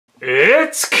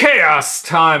It's Chaos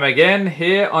time again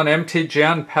here on MTG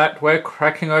Unpacked. We're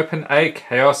cracking open a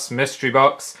Chaos Mystery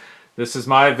Box. This is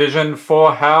my vision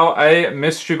for how a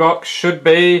mystery box should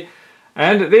be.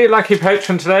 And the lucky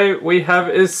patron today we have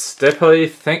is Steppily.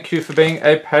 Thank you for being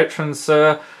a patron,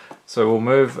 sir. So we'll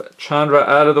move Chandra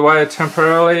out of the way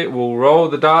temporarily. We'll roll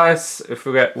the dice. If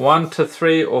we get 1 to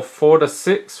 3 or 4 to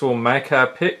 6, we'll make our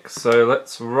pick. So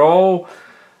let's roll.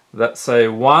 That's a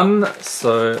 1.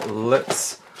 So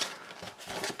let's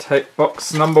take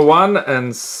box number 1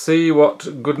 and see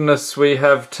what goodness we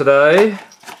have today.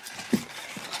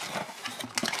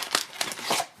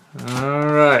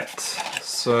 Alright,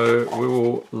 so we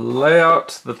will lay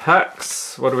out the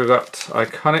packs. What do we got?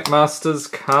 Iconic Masters,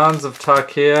 Khans of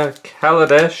Tarkir,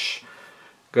 Kaladesh.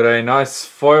 Got a nice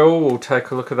foil, we'll take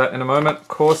a look at that in a moment.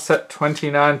 Core Set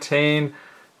 2019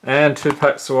 and 2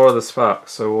 packs of War of the Spark.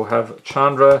 So we'll have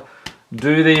Chandra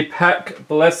do the pack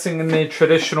blessing in the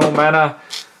traditional manner.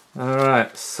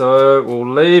 Alright, so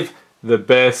we'll leave the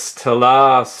best to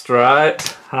last, right?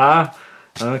 Huh?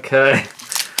 Okay.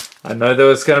 I know there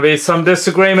was going to be some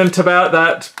disagreement about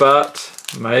that, but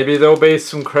maybe there'll be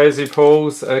some crazy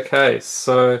pulls. Okay,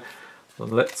 so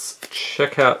let's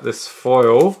check out this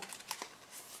foil.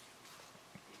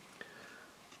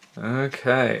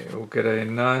 Okay, we'll get a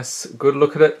nice good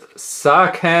look at it.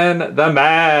 Sarkhan the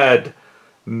Mad.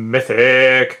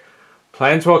 Mythic.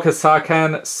 Planeswalker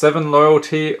Sarkhan, 7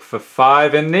 loyalty for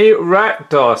 5 in the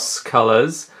Rakdos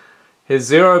colours. His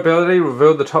 0 ability,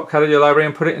 reveal the top card of your library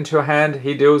and put it into your hand.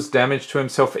 He deals damage to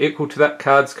himself equal to that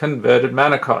card's converted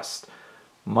mana cost.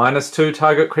 -2,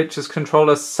 target creature's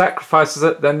controller sacrifices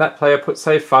it, then that player puts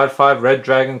a 5/5 red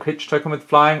dragon creature token with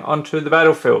flying onto the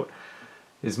battlefield.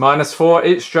 His -4,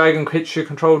 each dragon creature you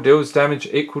control deals damage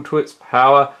equal to its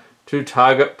power to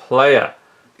target player.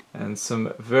 And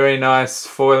some very nice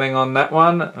foiling on that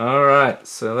one. Alright,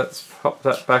 so let's pop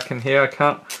that back in here. I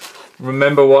can't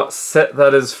remember what set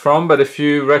that is from, but if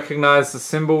you recognise the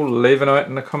symbol, leave a note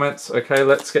in the comments. Okay,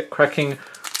 let's get cracking.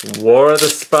 War of the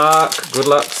Spark. Good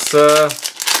luck, sir.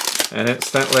 And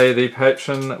instantly the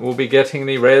patron will be getting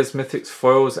the rares, mythics,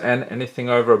 foils, and anything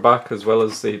over $1, as well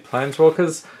as the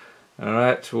planeswalkers.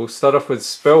 Alright, we'll start off with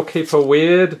Spellkeeper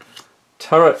Weird,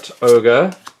 Turret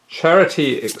Ogre,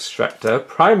 Charity Extractor,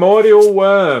 Primordial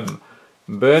Worm,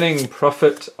 Burning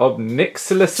Prophet of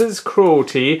Nixilis's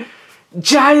Cruelty,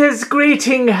 Jaya's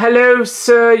Greeting. Hello,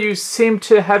 sir. You seem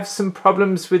to have some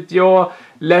problems with your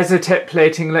laser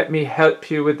templating. Let me help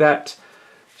you with that.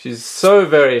 She's so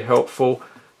very helpful.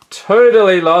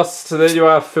 Totally lost. There you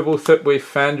are, Fibblethip. We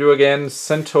found you again.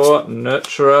 Centaur,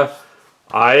 Nurturer,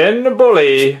 Iron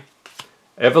Bully,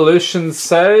 Evolution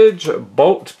Sage,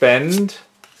 Bolt Bend,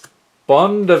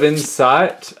 Bond of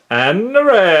Insight, and the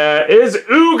rare is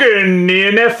Ugin the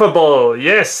Ineffable.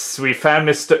 Yes, we found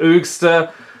Mr.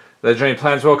 Oogster. Legendary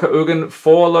Planeswalker Ugin,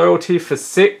 4 loyalty for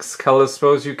 6. Color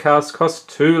spells you cast cost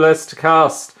 2 less to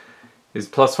cast. His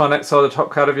 +1 exile the top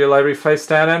card of your library face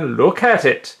down and look at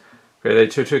it. Create a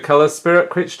 2/2 color spirit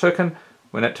creature token.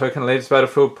 When that token leaves the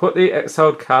battlefield, put the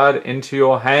exiled card into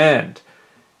your hand.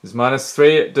 His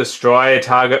 -3, destroy a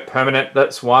target permanent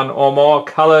that's 1 or more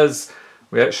colors.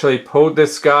 We actually pulled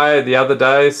this guy the other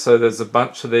day, so there's a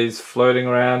bunch of these floating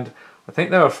around. I think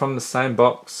they were from the same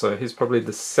box, so he's probably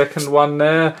the second one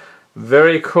there.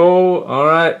 Very cool.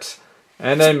 Alright.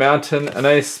 And a mountain and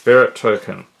a spirit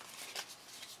token.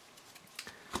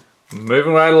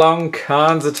 Moving right along,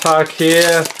 Khans of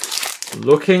Tarkir.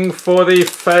 Looking for the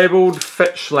fabled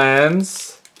fetch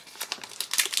lands.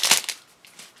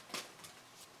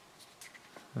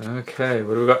 Okay,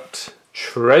 what have we got?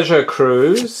 Treasure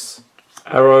Cruise,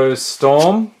 Arrow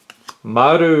Storm,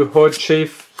 Maru Horde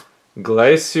Chief,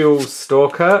 Glacial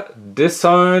Stalker,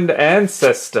 Disowned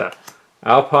Ancestor,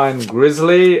 Alpine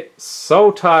Grizzly,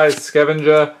 Sultai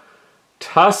Scavenger,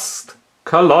 Tusked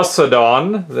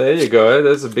Colossodon, there you go,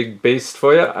 there's a big beast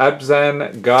for you,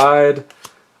 Abzan Guide,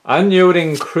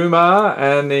 Unyielding Krumar,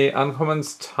 and the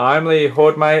Uncommon's Timely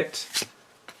Hordemate,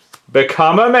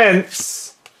 Become Immense,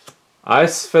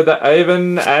 Ice for the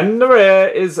Avon, and the rare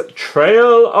is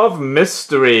Trail of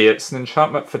Mystery. It's an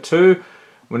enchantment for 2.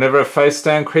 Whenever a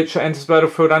face-down creature enters the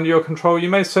battlefield under your control, you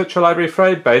may search your library for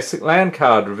a basic land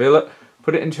card, reveal it,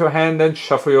 put it into your hand, then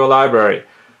shuffle your library.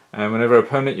 And whenever a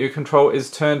opponent you control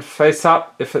is turned face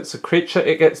up, if it's a creature,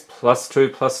 it gets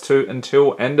 +2/+2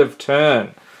 until end of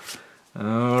turn.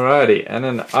 Alrighty, and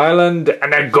an island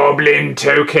and a goblin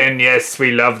token. Yes,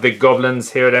 we love the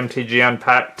goblins here at MTG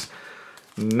Unpacked.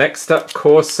 Next up,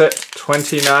 Core Set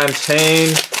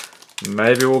 2019.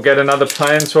 Maybe we'll get another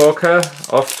Planeswalker.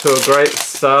 Off to a great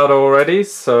start already,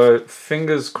 so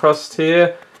fingers crossed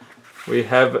here. We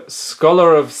have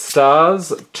Scholar of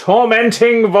Stars,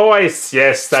 Tormenting Voice.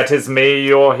 Yes, that is me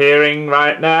you're hearing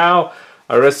right now.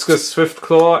 Ariscus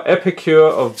Swiftclaw, Epicure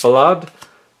of Blood,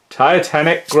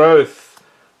 Titanic Growth,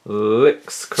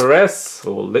 Lich's Caress,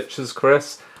 or Lich's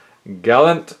Caress,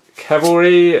 Gallant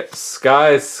Cavalry,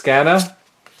 Sky Scanner,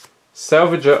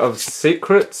 Salvager of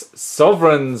Secrets,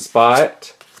 Sovereign's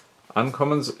Bite,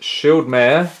 Uncommons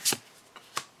Shieldmare,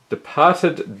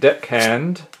 Departed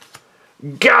Deckhand,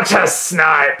 Gutter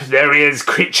Snipe! There he is,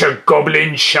 Creature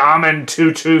Goblin Shaman,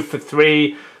 2/2 for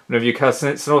 3. Whenever you cast an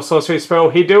instant or sorcery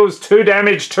spell, he deals 2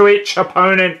 damage to each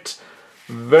opponent.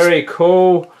 Very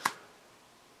cool.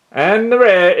 And the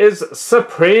rare is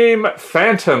Supreme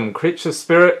Phantom, Creature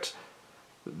Spirit.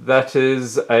 That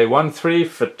is a 1/3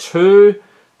 for 2.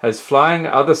 Has flying.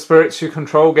 Other spirits you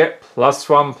control get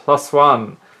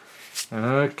 +1/+1.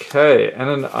 Okay, and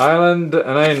an island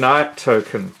and a night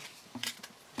token.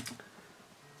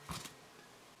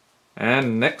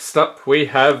 And next up we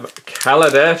have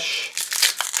Kaladesh.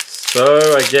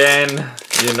 So again,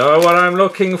 you know what I'm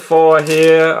looking for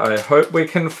here. I hope we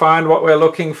can find what we're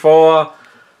looking for.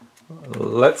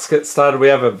 Let's get started. We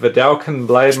have a Vidalcan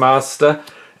Blade Master.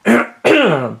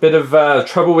 Bit of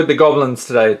trouble with the goblins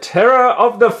today. Terror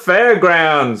of the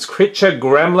Fairgrounds, Creature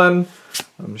Gremlin.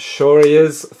 I'm sure he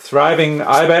is. Thriving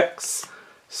Ibex.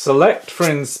 Select for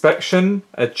Inspection.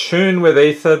 Attune with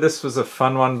Ether. This was a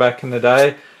fun one back in the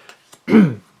day.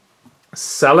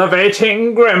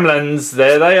 Salivating Gremlins,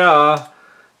 there they are.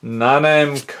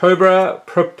 Naname Cobra,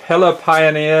 Propeller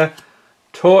Pioneer,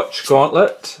 Torch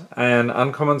Gauntlet, and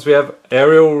uncommons we have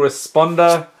Aerial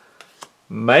Responder,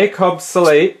 Make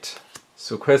Obsolete,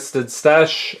 Sequestered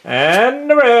Stash, and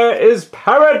the rare is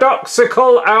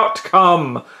Paradoxical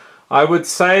Outcome. I would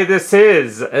say this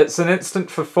is. It's an instant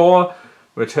for 4.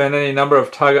 Return any number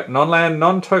of target non-land,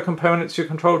 non-token permanents you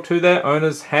control to their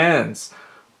owner's hands.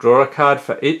 Draw a card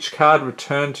for each card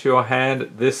returned to your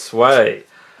hand this way.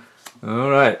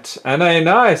 Alright, and a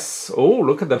nice, oh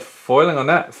look at the foiling on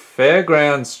that,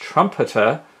 Fairgrounds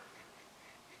Trumpeter.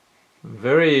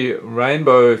 Very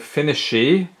rainbow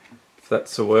finishy, if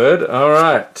that's a word.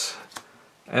 Alright,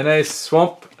 and a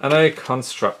Swamp and a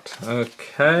Construct.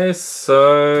 Okay,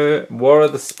 so War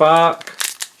of the Spark.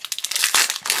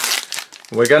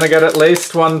 We're going to get at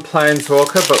least one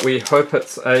Planeswalker, but we hope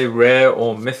it's a rare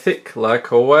or mythic,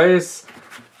 like always.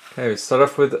 Okay, we start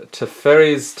off with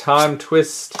Teferi's Time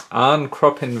Twist,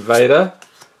 Arncrop Invader,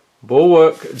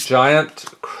 Bulwark Giant,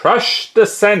 Crush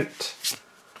Descent,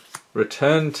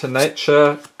 Return to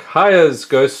Nature, Kaya's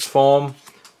Ghost Form,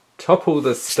 Topple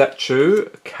the Statue,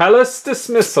 Callous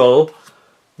Dismissal,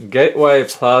 Gateway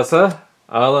Plaza,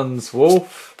 Arlen's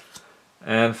Wolf,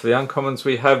 and for the uncommons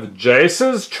we have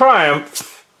Jace's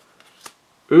Triumph,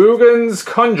 Ugin's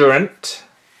Conjurant.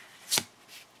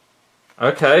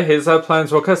 Okay, here's our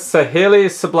Planeswalker, Saheeli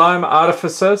Sublime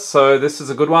Artificer, so this is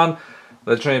a good one.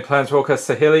 Legendary Planeswalker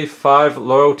Saheeli, 5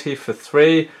 loyalty for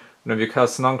 3. Whenever you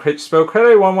cast a non-creature spell,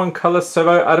 create a 1/1 color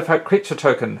servo artifact creature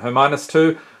token. Her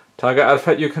 -2. Target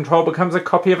artifact you control becomes a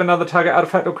copy of another target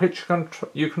artifact or creature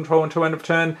you control until end of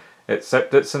turn,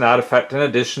 except it's an artifact in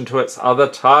addition to its other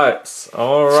types.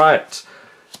 Alright.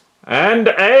 And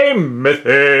a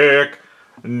mythic!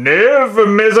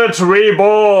 Niv-Mizzet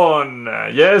Reborn!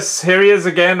 Yes, here he is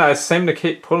again. I seem to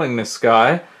keep pulling this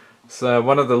guy. It's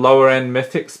one of the lower end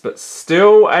mythics, but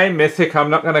still a mythic.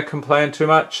 I'm not going to complain too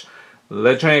much.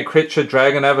 Legendary creature,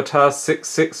 Dragon Avatar,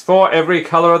 6/6 for every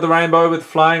color of the rainbow with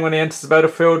flying when he enters the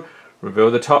battlefield.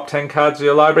 Reveal the top 10 cards of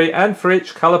your library, and for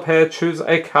each color pair, choose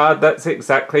a card that's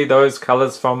exactly those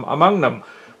colors from among them.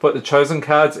 Put the chosen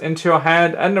cards into your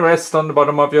hand and the rest on the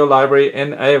bottom of your library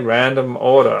in a random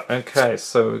order. Okay,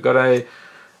 so we've got a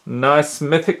nice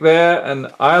mythic there,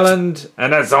 an island,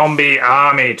 and a zombie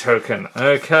army token.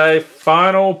 Okay,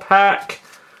 final pack.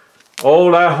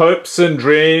 All our hopes and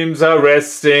dreams are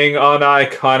resting on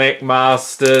Iconic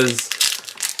Masters.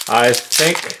 I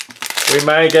think we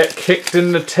may get kicked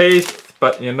in the teeth,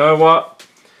 but you know what?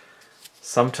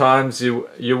 Sometimes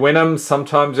you win them,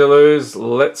 sometimes you lose.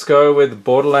 Let's go with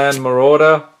Borderland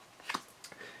Marauder.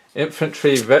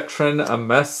 Infantry Veteran,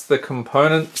 Amass the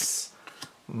Components.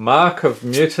 Mark of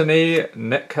Mutiny,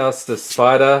 Netcaster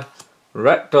Spider.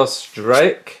 Rakdos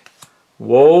Drake.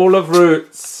 Wall of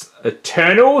Roots.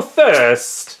 Eternal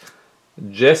Thirst.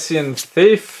 Jessian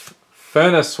Thief.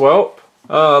 Furnace Whelp.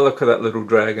 Oh, look at that little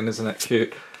dragon, isn't it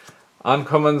cute?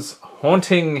 Uncommons,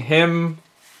 Haunting Hymn,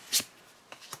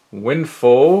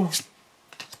 Windfall,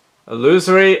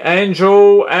 Illusory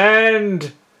Angel,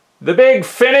 and the big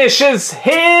finish is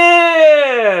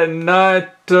here!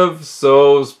 Night of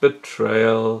Souls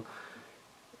Betrayal.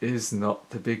 is not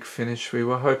the big finish we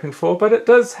were hoping for, but it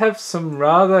does have some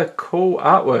rather cool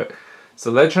artwork. It's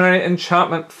a legendary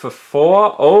enchantment for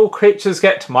 4. All creatures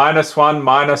get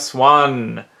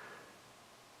 -1/-1.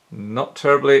 Not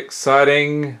terribly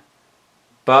exciting,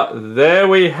 but there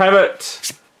we have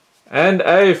it. And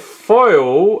a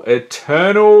foil,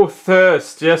 Eternal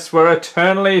Thirst. Yes, we're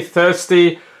eternally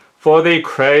thirsty for the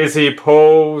crazy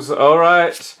pulls.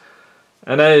 Alright.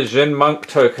 And a Jin Monk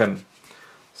token.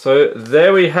 So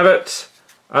there we have it.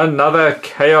 Another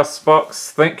Chaos box.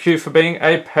 Thank you for being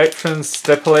a patron,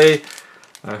 Steppily.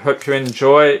 I hope you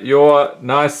enjoy your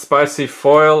nice spicy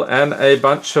foil and a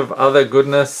bunch of other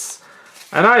goodness.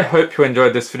 And I hope you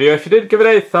enjoyed this video. If you did, give it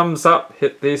a thumbs up.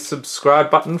 Hit the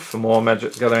subscribe button for more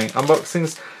Magic Gathering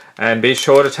unboxings. And be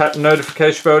sure to tap the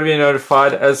notification bell to be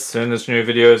notified as soon as new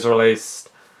videos are released.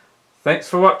 Thanks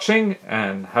for watching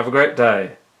and have a great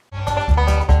day.